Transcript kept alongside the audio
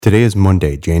Today is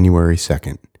Monday, January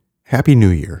 2nd. Happy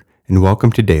New Year, and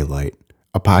welcome to Daylight,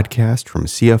 a podcast from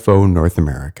CFO North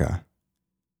America.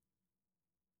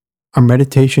 Our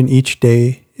meditation each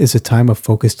day is a time of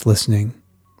focused listening.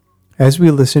 As we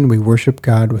listen, we worship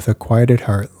God with a quieted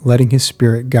heart, letting His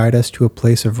Spirit guide us to a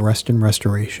place of rest and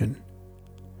restoration.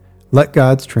 Let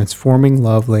God's transforming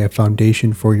love lay a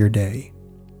foundation for your day.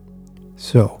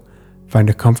 So, find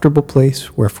a comfortable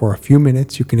place where for a few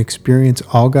minutes you can experience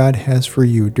all God has for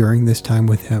you during this time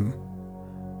with Him.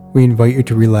 We invite you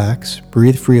to relax,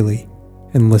 breathe freely,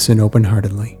 and listen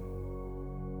open-heartedly.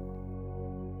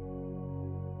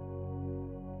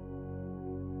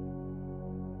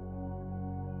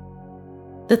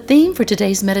 The theme for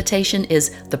today's meditation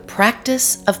is the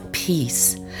practice of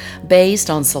peace, based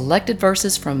on selected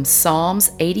verses from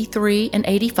Psalms 83 and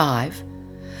 85,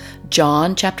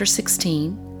 John chapter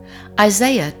 16,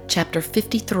 Isaiah chapter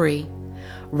 53,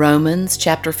 Romans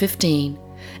chapter 15,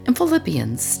 and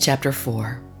Philippians chapter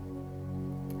 4.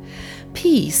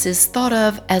 Peace is thought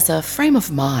of as a frame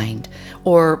of mind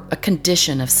or a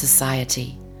condition of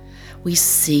society. We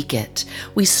seek it.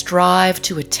 We strive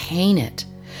to attain it.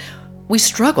 We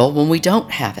struggle when we don't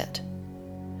have it.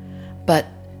 But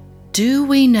do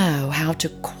we know how to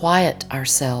quiet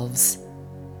ourselves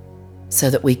so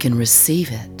that we can receive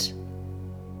it?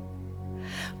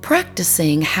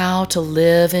 Practicing how to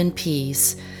live in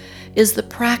peace is the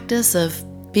practice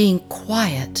of being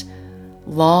quiet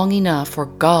long enough for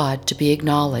God to be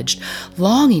acknowledged,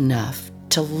 long enough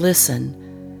to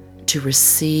listen, to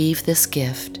receive this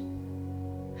gift.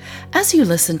 As you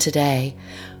listen today,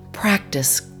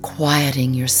 practice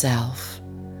quieting yourself.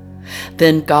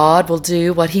 Then God will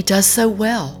do what He does so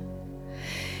well.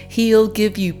 He'll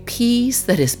give you peace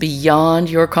that is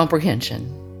beyond your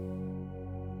comprehension.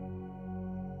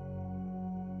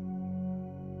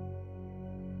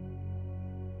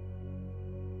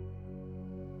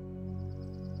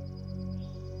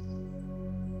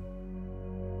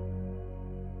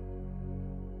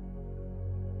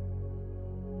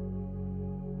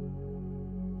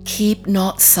 Keep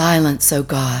not silence, O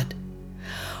God.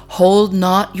 Hold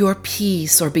not your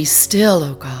peace, or be still,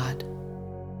 O God.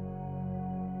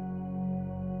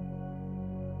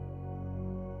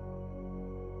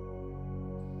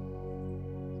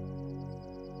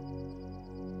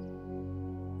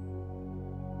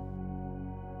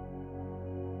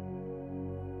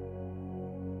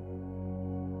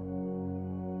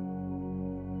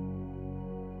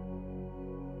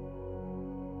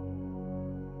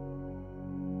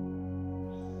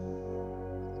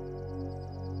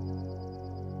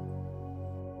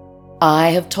 I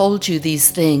have told you these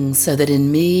things so that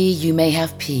in me you may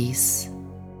have peace.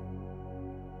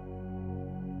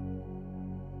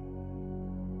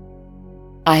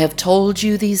 I have told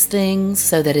you these things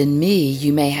so that in me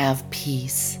you may have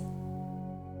peace.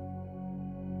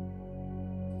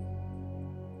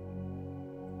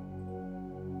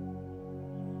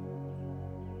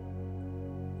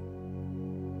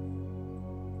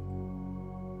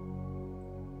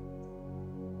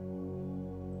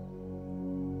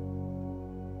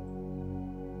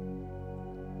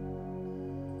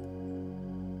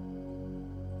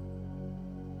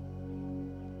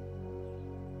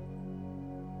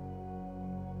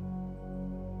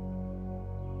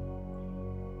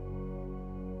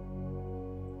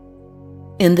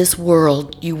 In this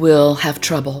world you will have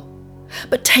trouble,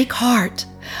 but take heart,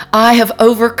 I have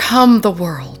overcome the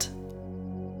world.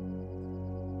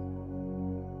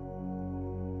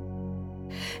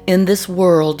 In this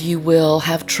world you will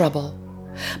have trouble,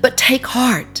 but take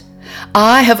heart,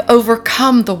 I have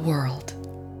overcome the world.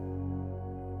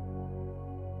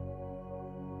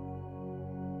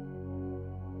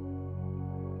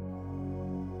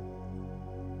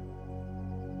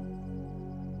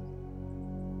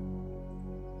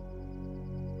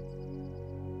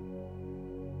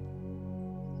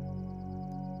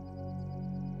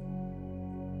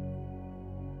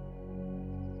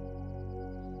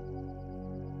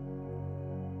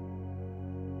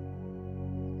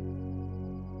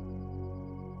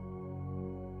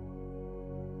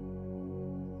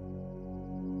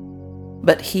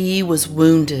 But He was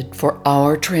wounded for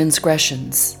our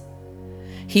transgressions.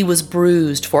 He was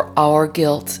bruised for our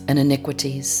guilt and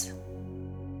iniquities.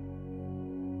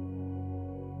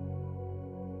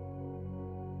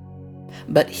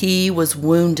 But He was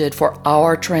wounded for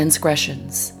our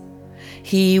transgressions.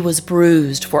 He was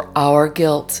bruised for our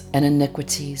guilt and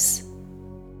iniquities.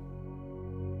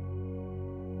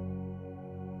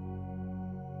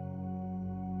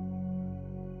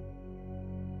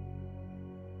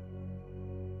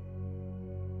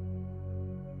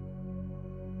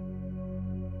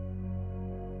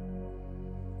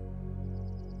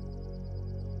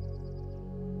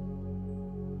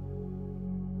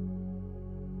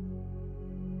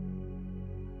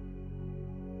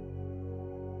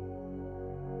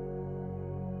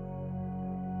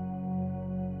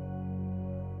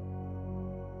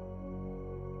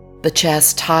 The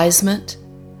chastisement,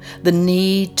 the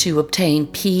need to obtain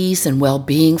peace and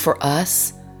well-being for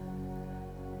us,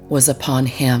 was upon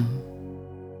him.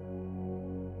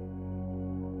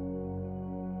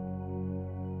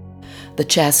 The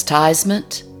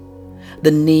chastisement,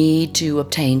 the need to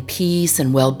obtain peace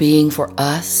and well-being for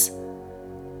us,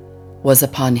 was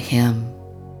upon him.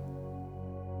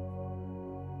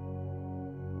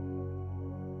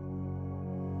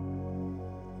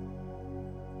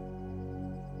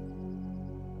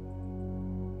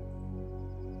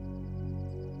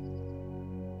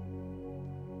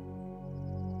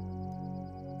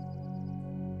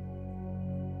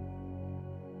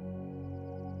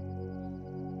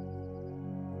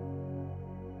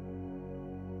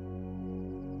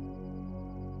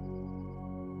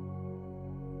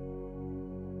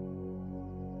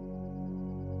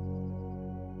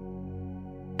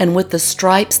 And with the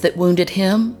stripes that wounded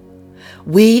him,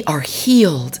 we are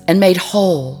healed and made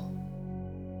whole.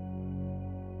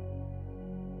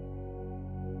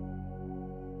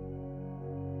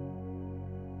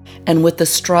 And with the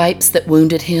stripes that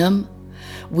wounded him,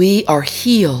 we are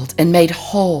healed and made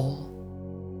whole.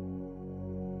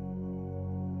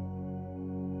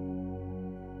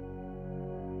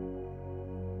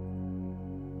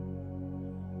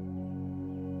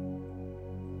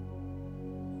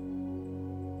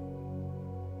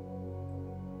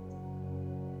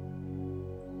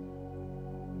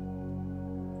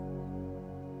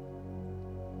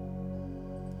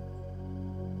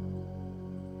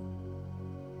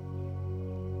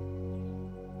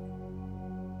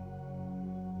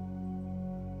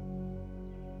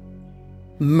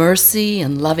 Mercy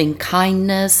and loving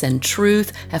kindness and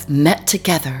truth have met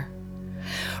together.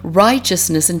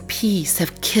 Righteousness and peace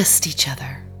have kissed each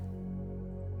other.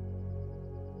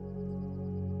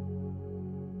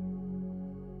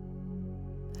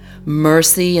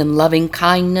 Mercy and loving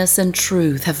kindness and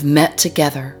truth have met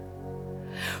together.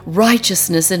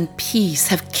 Righteousness and peace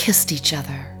have kissed each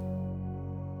other.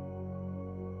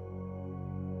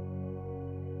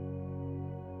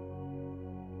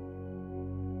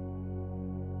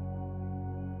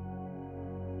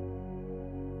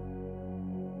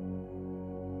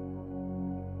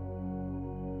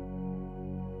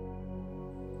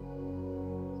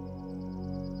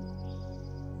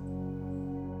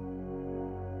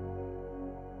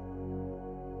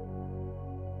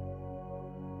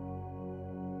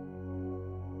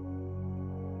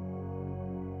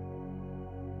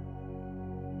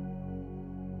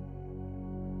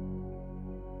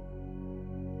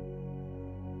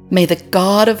 May the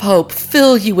God of hope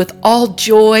fill you with all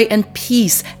joy and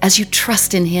peace as you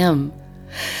trust in him,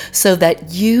 so that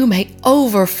you may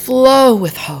overflow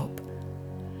with hope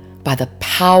by the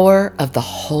power of the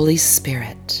Holy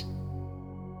Spirit.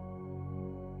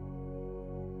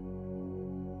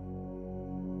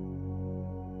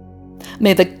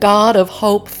 May the God of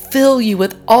hope fill you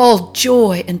with all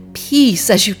joy and peace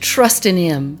as you trust in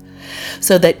him,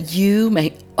 so that you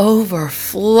may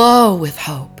overflow with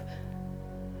hope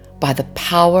by the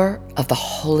power of the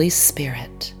Holy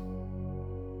Spirit.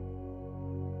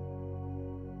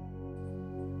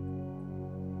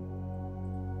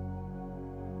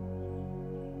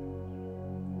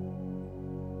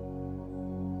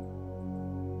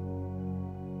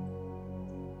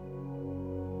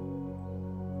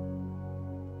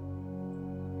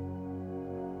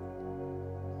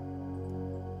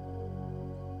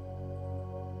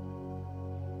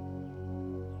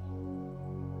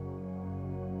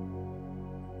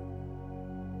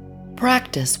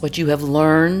 Practice what you have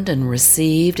learned and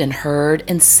received and heard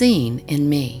and seen in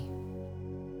me.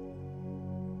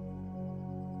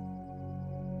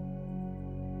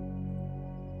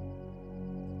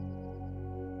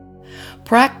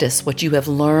 Practice what you have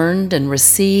learned and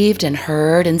received and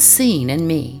heard and seen in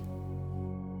me.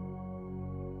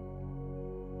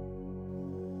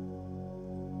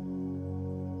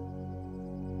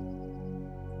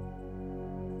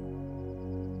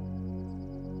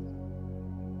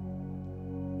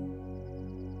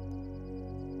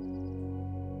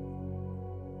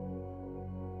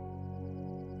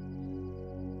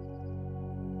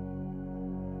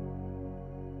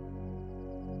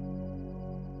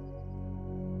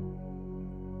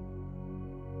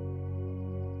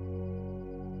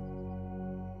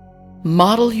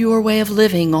 Model your way of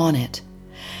living on it,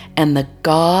 and the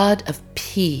God of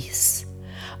peace,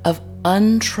 of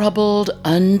untroubled,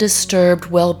 undisturbed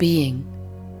well-being,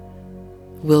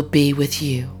 will be with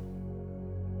you.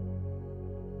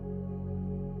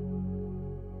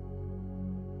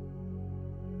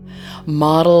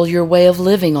 Model your way of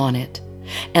living on it,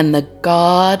 and the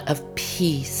God of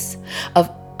peace, of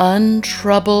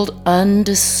untroubled,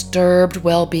 undisturbed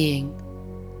well-being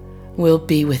will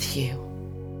be with you.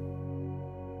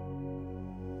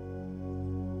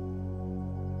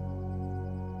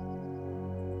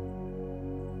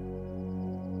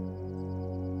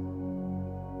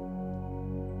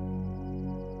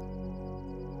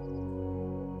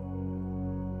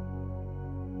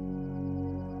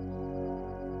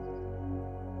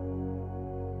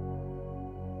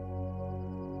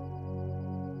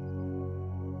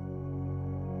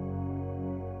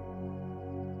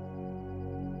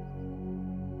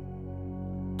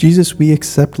 Jesus, we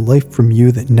accept life from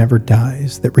you that never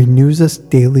dies, that renews us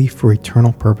daily for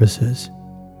eternal purposes.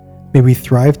 May we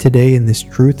thrive today in this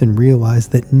truth and realize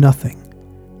that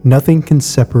nothing can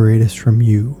separate us from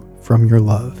you, from your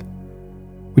love.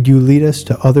 Would you lead us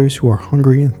to others who are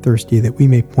hungry and thirsty that we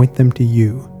may point them to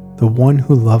you, the one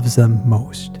who loves them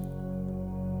most.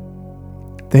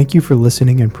 Thank you for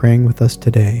listening and praying with us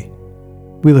today.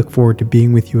 We look forward to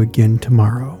being with you again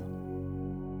tomorrow.